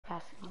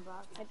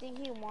I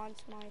think he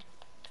wants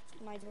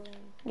my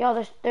balloon.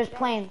 Yo, there's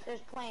planes.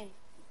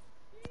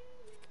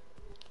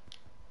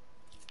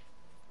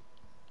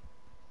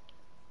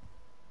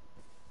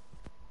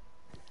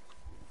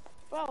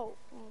 Bro, oh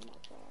my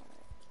god.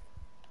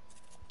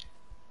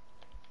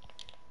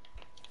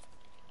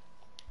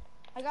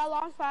 I got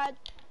launch pad.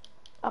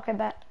 Okay,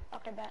 bet.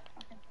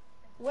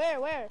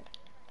 Where?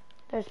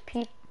 There's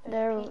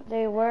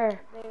they were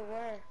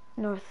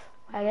north.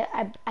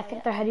 I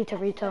think they're heading to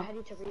retail. Okay.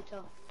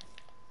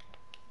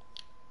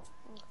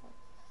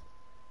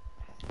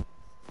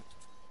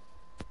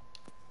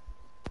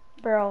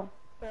 Bro.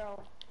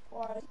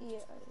 Oh, I see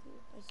it.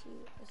 I see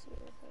it.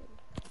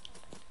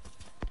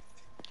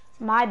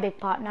 My big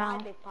pot now.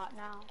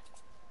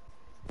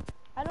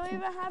 I don't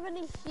even have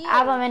any shields. I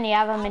have a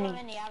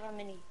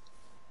mini.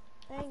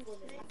 Thank you.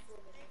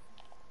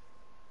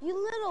 You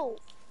little.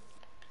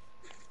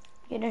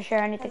 You didn't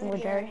share anything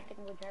with Jerry?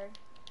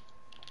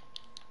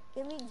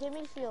 Give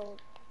me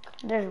shield.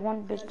 There's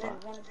one big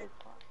pot.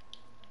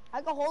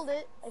 I can hold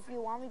it if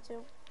you want me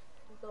to.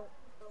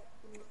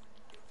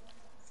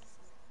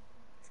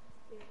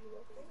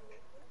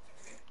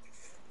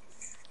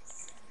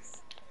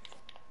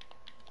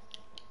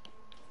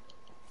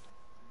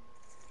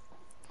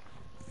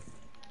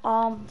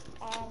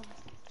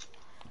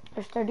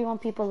 There's 31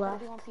 people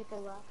left.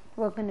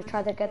 We're gonna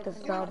try to get this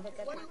dub.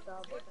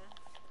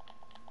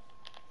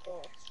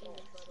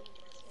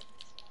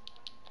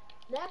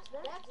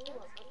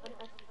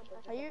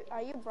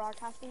 Are you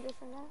broadcasting this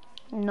right now?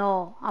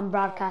 No, I'm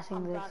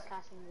broadcasting this.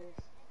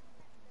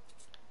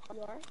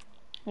 You are?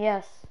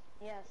 Yes.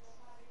 I'm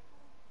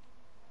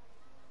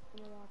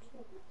gonna watch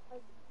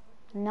it.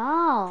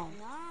 No.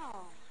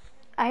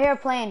 I hear a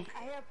plane.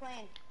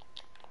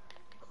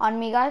 On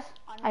me, guys.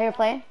 I hear a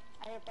plane.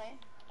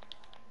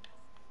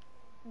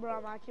 Bro,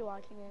 I'm actually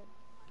watching it.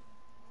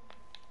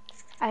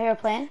 I hear a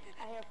plane.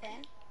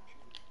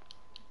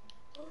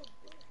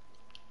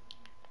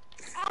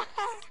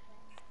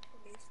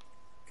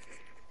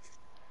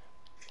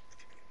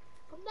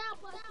 Come down,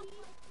 buddy.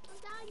 Come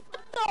down, you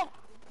buddy.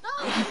 No!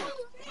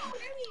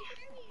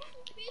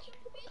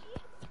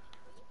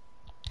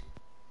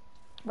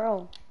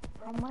 Bro,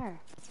 from where?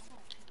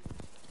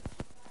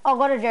 Oh,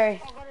 go to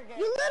Jerry.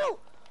 You little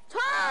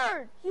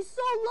turd! He's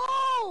so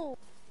low!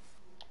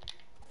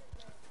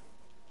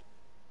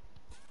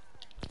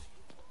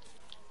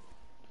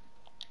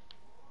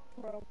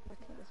 Bro, I'm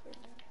watching this right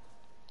now.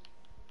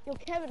 Yo,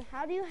 Kevin,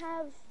 how do you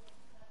have...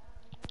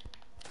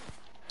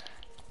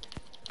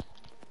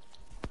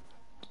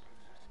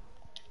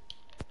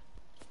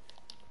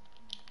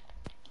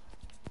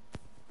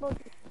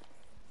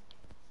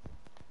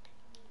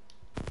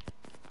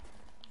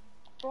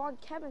 Bro,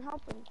 Kevin,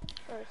 help him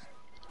first.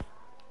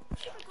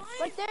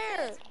 Right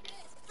there!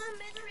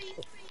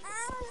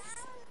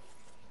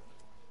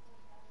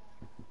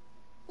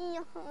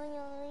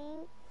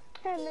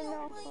 Kevin,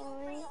 no,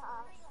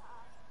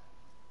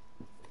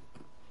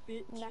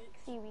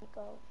 Maxi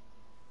Rico.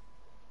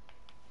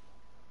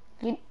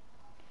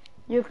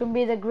 You can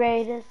be the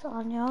greatest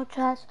on your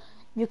chest.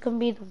 You can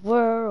be the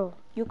world.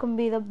 You can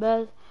be the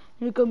best.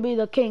 You can be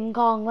the King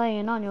Kong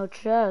laying on your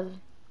chest.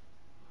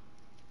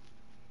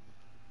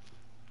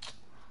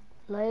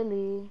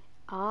 Lately,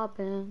 I've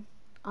been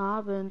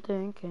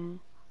thinking,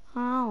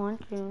 I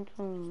want you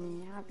to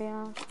be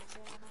happier.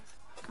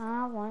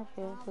 I want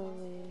you to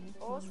be.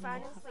 Always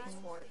trying to play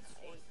sports.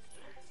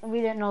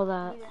 We didn't know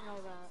that.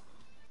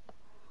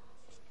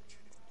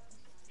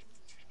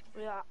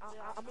 Yeah,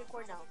 I'm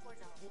recording now.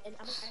 And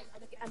I'm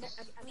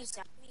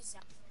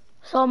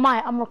So am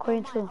I. I'm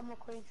recording too.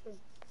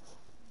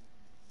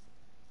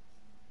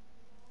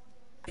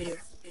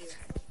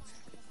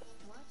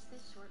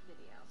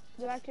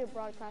 They're actually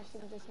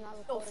broadcasting, just not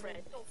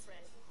recording.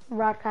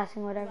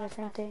 Broadcasting, whatever,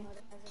 same thing.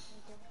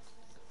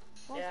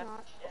 No, it's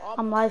not.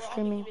 I'm live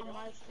streaming.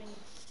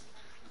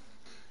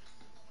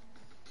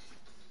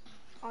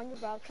 On your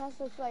broadcast,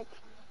 it's like...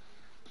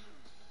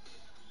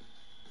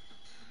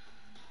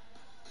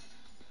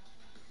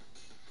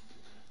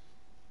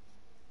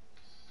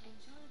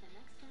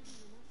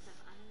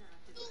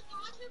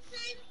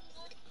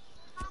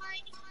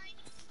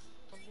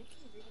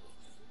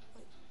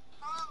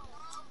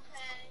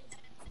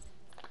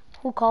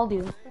 Who called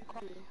you?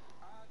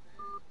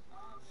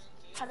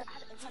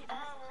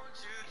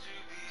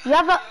 You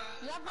have a...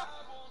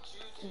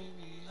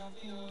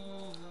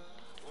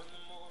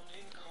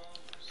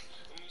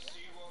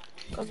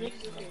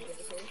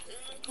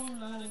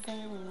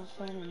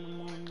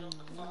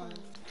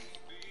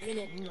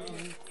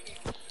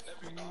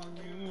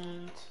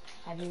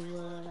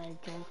 Everywhere I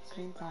just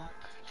came back.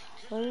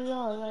 I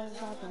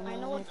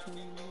know what...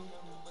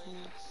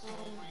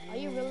 Are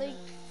you really...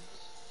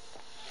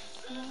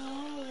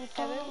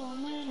 Kevin?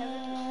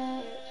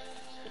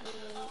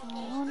 I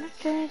wanna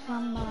change my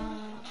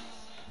mind.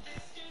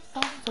 I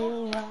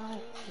feel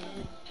right.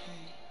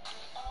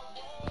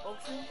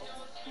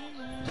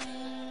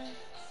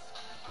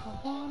 I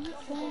wanna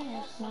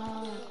change my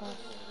mind.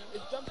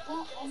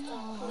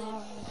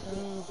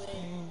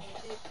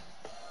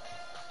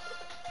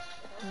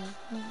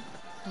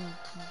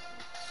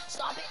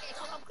 Stop it!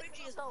 I'm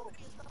cringy as hell.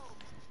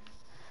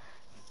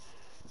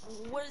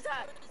 What is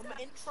that? My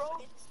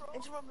intro?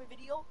 Intro of my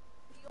video?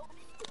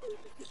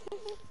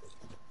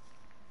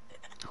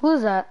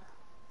 Who's that?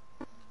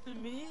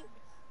 Me?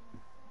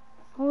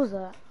 Who's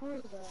that?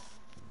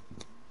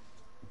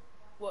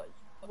 What?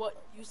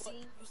 What? You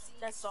seen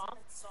that song?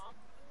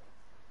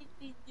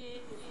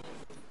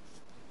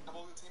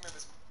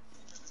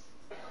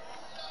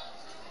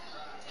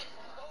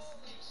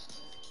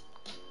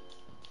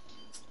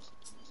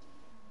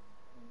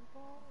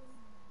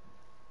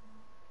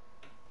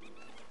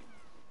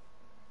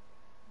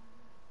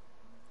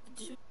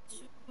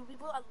 Do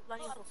people at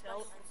Lenny's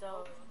Hotel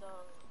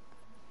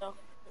the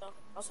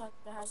outside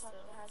the house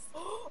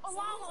oh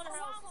wow,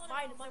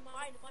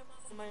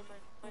 mine.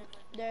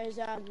 There's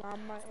a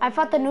llama. I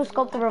found the new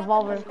scope, the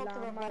revolver.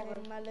 Llama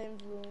in my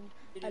living room.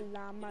 A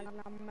llama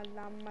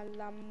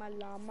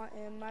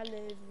in my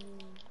living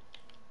room.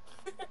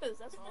 Is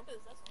that song?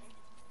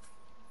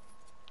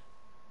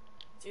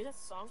 Dude, that's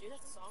a song.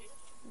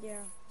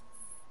 Yeah.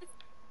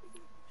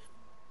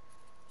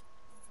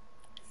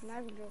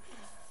 Not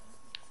girlfriend.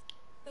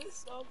 This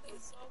song.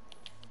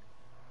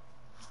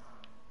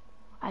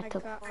 I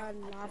took. Got a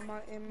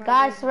llama in my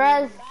Guys,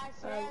 living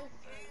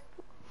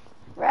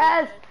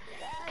Rez,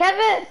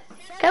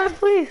 Kevin,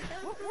 please.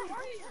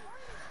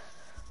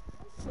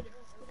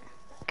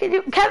 Can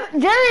you,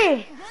 Kevin,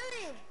 Jerry?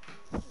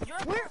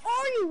 Where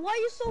are you? Why are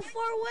you so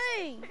far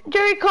away?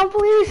 Jerry, come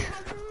please.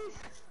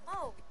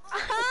 Oh.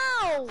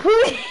 Ow!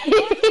 Please.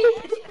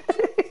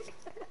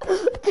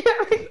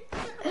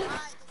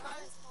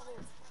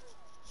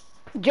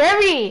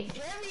 Jerry.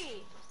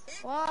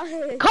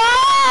 Why?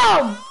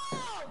 Come!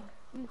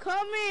 I'm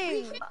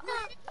coming.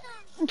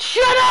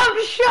 Shut up!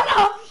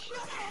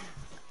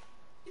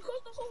 You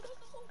closed the hole.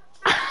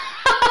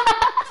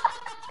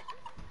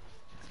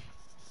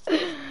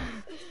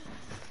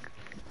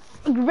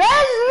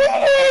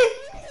 Resme!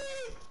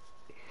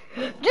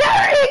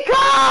 Jerry,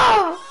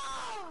 come!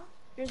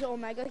 There's an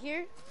Omega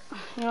here.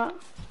 Yeah.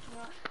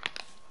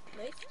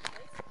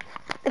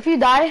 If you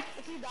die,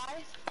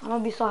 I'm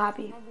gonna be so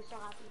happy.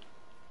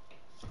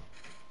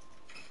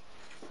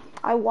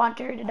 I want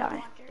Jerry to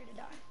die.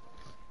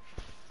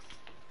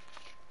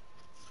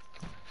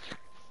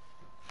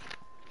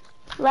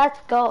 Let's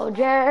go,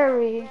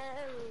 Jerry.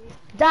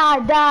 Die.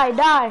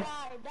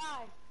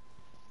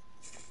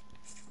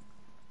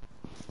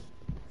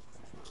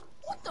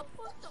 What the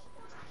fuck?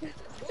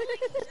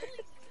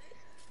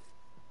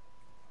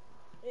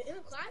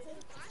 In class?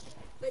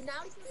 But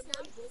now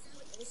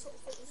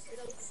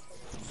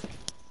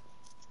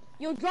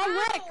Yo, John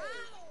Wick.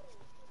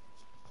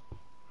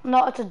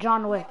 No, it's a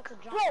John Wick.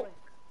 Bro,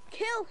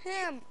 kill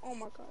him. Oh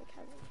my god,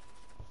 Kevin.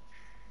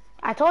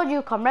 I told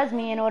you, come res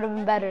me and it would have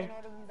been better.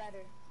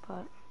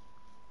 But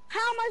How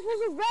am I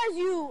supposed to res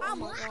you? Oh I'm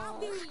my god.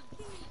 happy.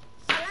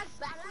 I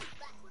like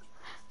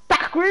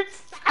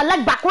backwards? I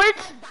like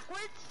backwards.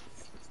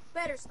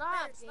 Better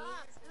stop.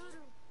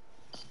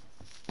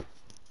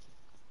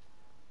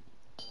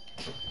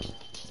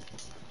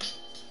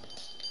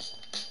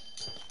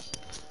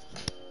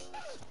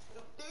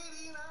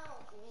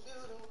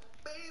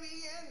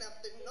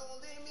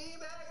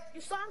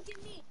 Your song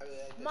give me.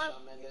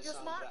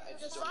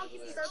 Your song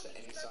give me that.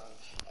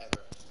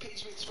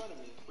 Paige makes fun of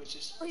me, which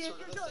is Oh,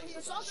 sort of a thing.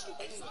 your song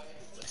give me.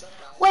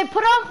 Wait,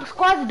 put up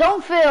squads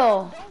don't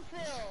fill.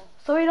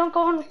 So we don't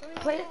go on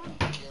play. Care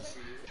for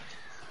you.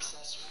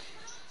 Obsessed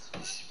with you.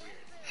 This is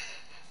weird.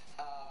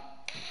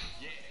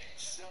 Yeah.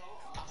 So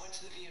I went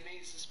to the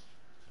VMAs this.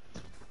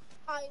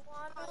 I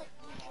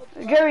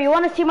wanna. Jerry, you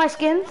want to see my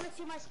skins?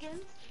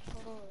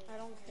 I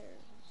don't care.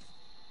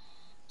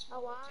 I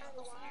wanna.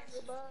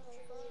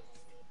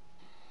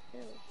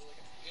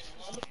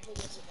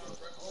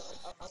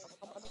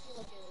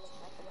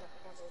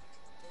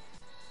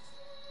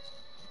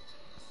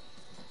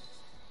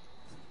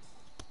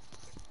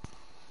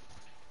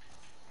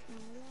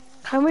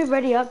 Can we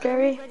ready up,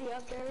 Jerry? Yo,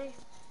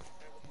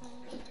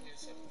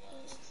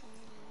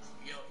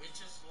 it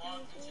just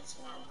logged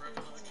into my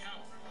regular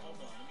account. Hold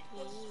on, let me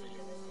close this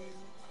video real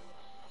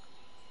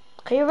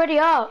quick. Can you ready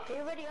up?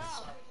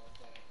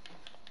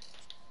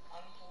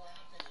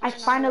 I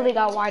finally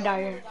got wide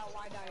eye here.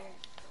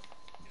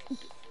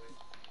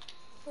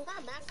 Who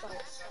got Max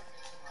Box?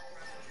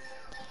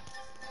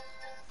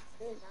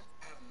 I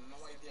have no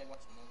idea what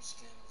most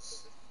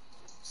skins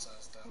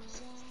besides that.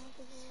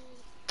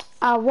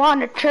 I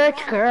want a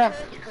church girl.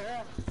 So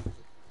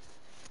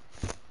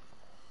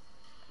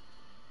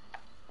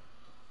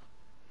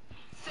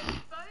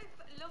you both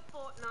love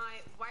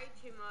Fortnite way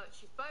too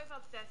much. You're both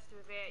obsessed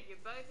with it.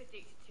 You're both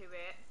addicted to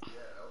it.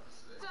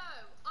 So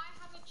I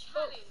have a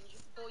challenge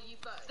for you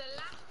both. The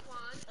last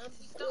one,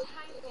 stop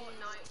playing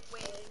Fortnite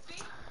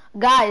with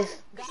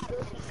Guys,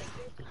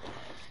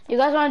 you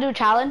guys want to do a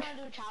challenge?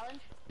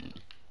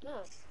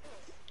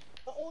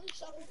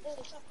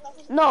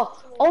 No,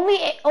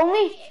 only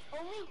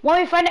when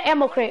we find an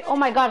ammo crate. Oh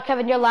my god,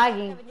 Kevin, you're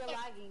lagging.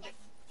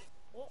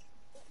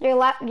 You're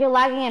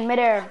lagging in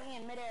midair.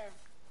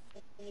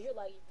 You're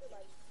lagging.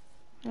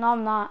 No,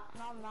 I'm not.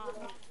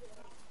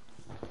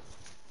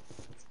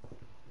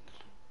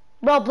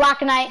 Bro,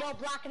 Black Knight.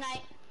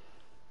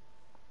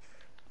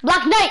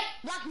 Black Knight!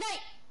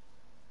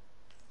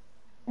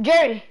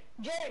 Jerry,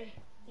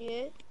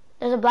 Yeah.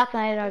 there's a Black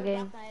Knight in our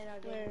game.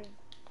 Where?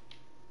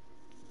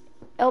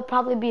 It'll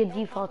probably be a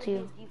default to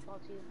you.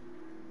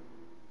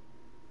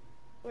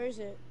 Where is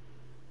it?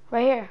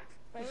 Right here.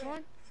 Which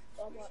one?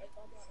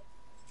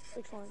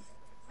 Which one?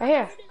 Right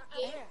here.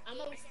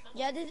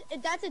 Yeah,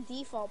 that's a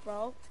default,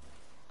 bro.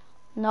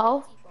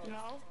 No.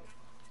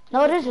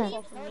 No, it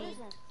isn't.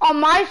 On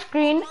my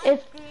screen,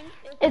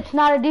 it's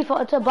not a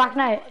default. It's a Black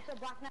Knight.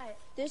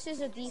 This is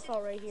a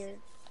default right here.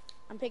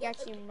 I'm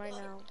pickaxing him right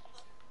now.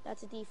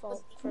 That's a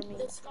default for me.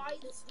 The sky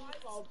is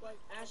default, but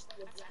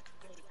Ashley a Black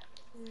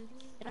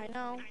Knight. I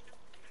know.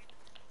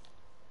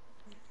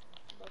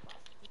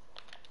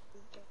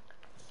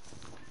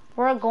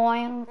 We're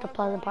going to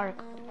Pleasant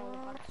Park.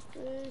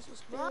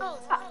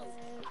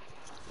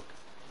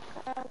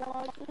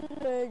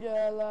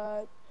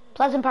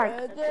 Pleasant Park.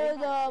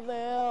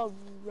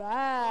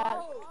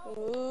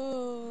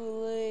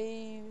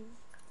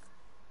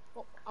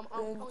 Oh, I'm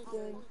going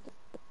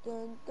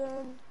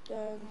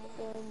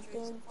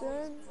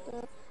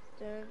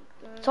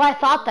So I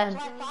thought then.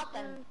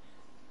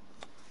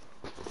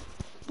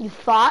 You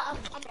thought?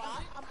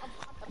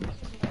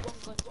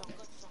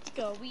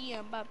 Go, we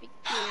am barbecue.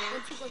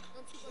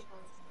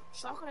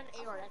 Shotgun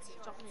and AR, that's it.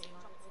 Shotgun and AR.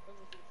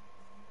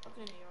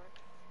 Shotgun and AR.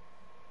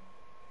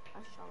 I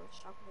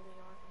shotgun and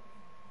AR.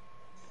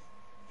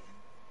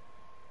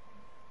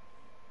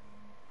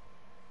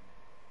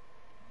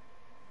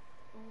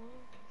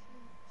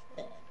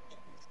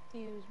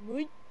 Excuse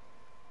me.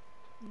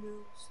 No,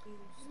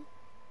 excuse me.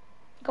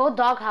 Go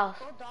doghouse.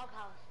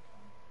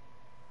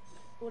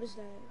 What is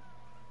that?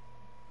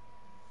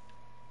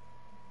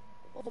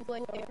 Oh, boy.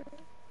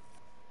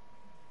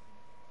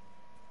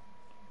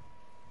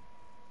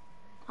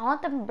 I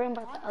want them to bring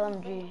back the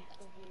LMG.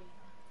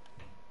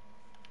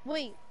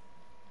 Wait,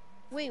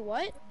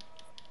 what?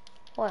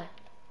 What?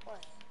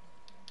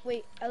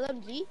 Wait,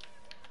 LMG?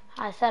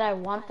 I said I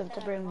want them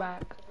to bring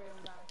back.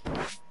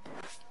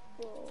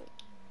 Bro.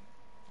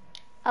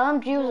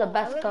 LMG was the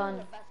best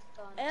gun.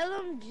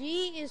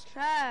 LMG is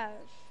trash.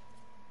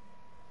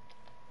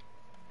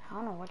 I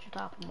don't know what you're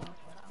talking about.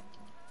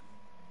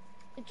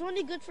 It's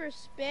only good for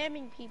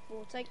spamming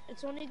people.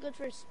 It's only good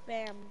for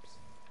spams,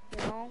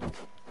 you know?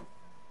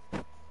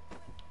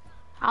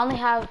 I only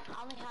have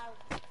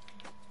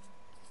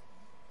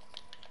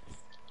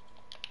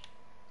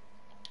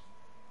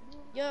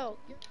Yo,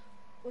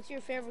 what's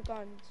your favorite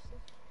guns?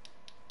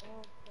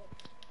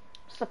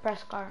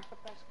 suppressed car.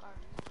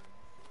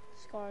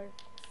 Scar.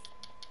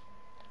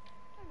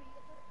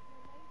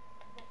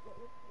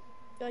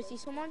 Do I see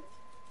someone?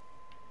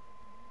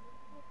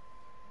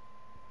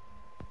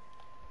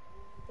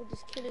 Oh,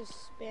 this kid is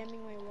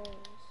spamming my walls.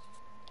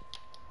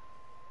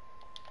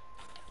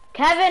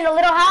 Kevin, a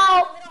little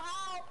help!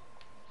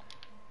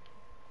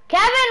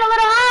 Kevin, a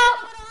little help!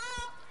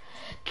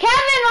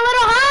 Kevin, a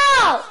little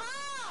help!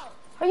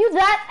 Are you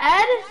that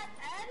Ed?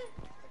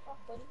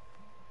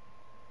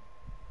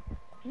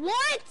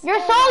 What? You're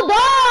so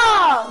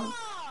dumb!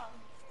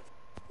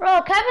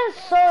 Bro, Kevin's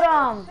so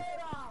dumb.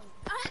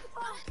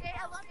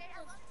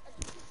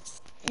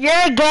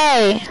 You're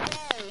gay.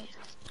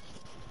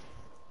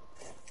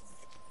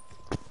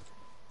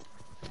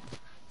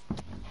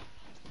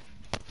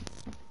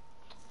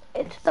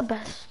 It's the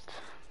best.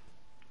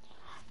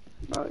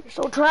 Bro, you're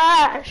so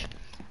trash.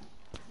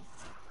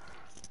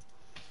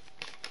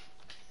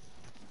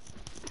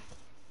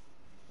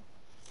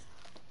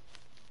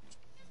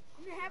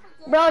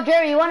 Bro,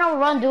 Jerry, you wanna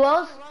run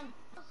duos?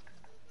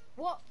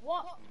 What?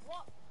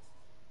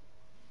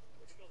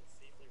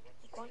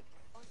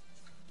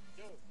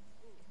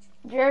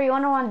 Jerry, you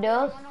wanna run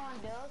duos?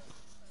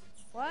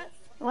 What?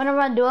 You wanna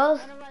run duos?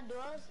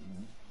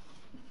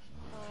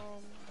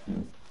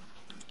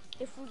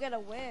 If we're gonna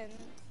win.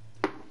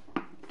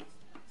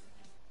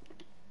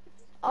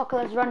 Okay,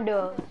 let's run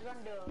duos.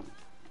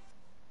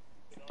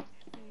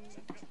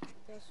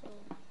 Guess so.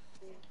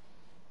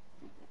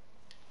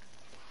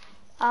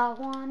 I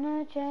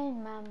wanna change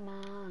my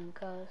mind,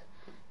 cause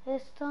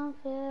this don't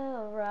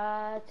feel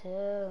right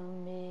to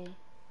me.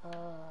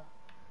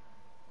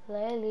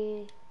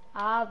 Lately,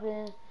 I've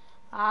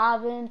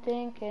been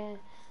thinking,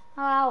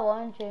 I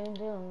want you to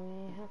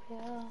be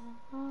happier.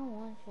 I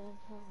want you to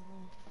be.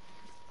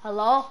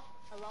 Hello?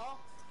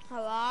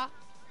 Hello?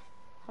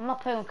 I'm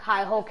not playing with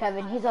Kai Ho,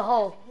 Kevin. He's a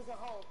hoe.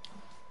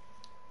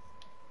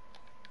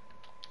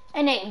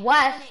 N8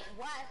 West?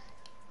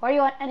 Where are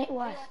you on N8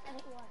 West?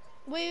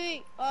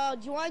 Wait, do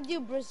you want to do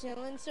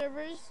Brazilian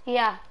servers?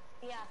 Yeah.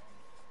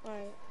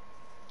 Alright.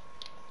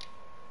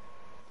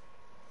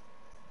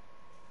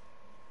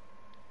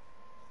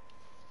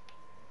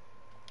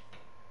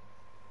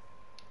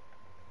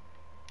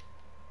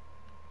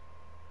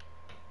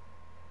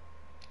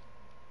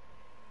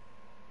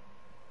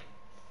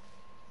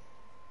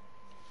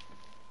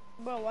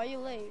 Bro, why you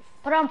late?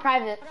 Put it on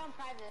private.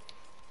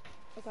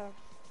 Okay.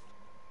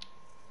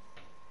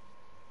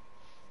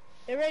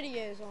 It already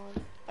is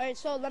on. Alright,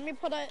 so let me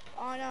put it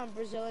on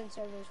Brazilian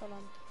servers. Hold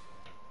on.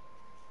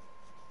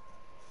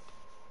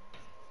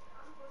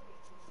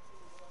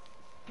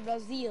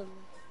 Brazil.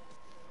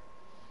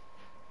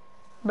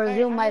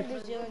 Brazil I'm might. in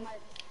Brazilian.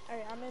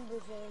 Alright, I'm in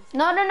Brazilian.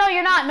 No, no, no,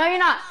 you're not. No, you're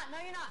not.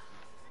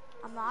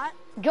 I'm not?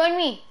 Join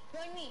me.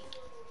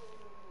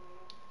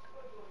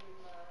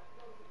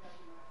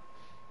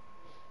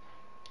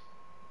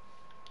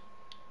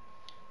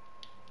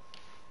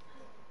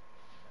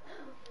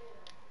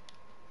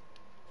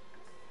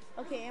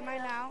 Okay, am I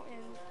now in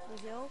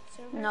Brazil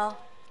servers? No.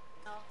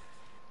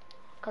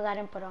 Because I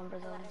didn't put it on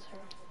Brazilian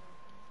server.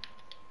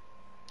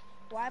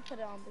 Why put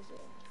it on Brazil?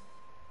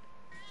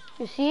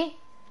 You see?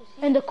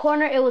 In the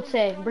corner it would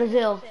say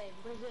Brazil.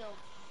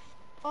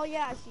 Oh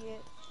yeah, I see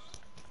it.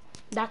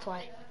 That's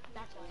why.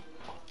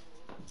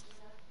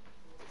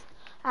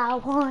 I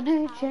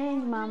wanna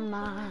change my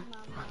mind.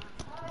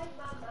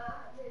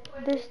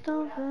 This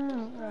don't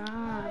feel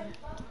right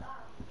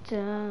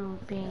to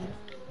be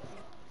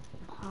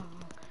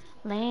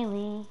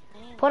lately.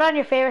 Put on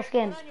your favorite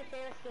skin.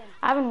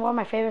 I haven't worn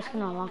my favorite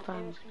skin in a long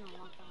time.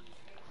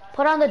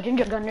 Put on the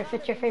ginger gun if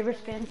it's your favorite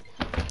skin.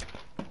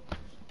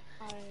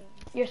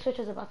 Your switch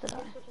is about to die.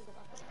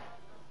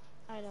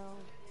 I know.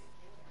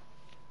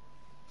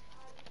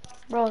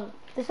 Bro,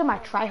 this is my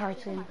tryhard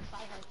skin.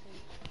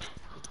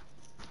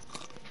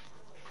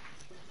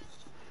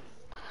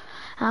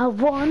 I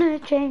wanna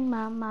change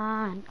my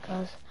mind,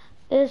 cause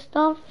this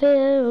don't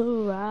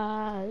feel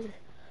right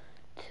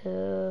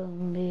to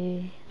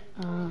me.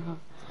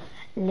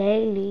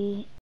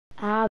 Lately,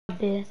 I've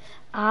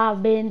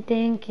been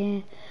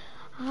thinking,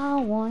 I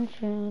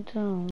want you to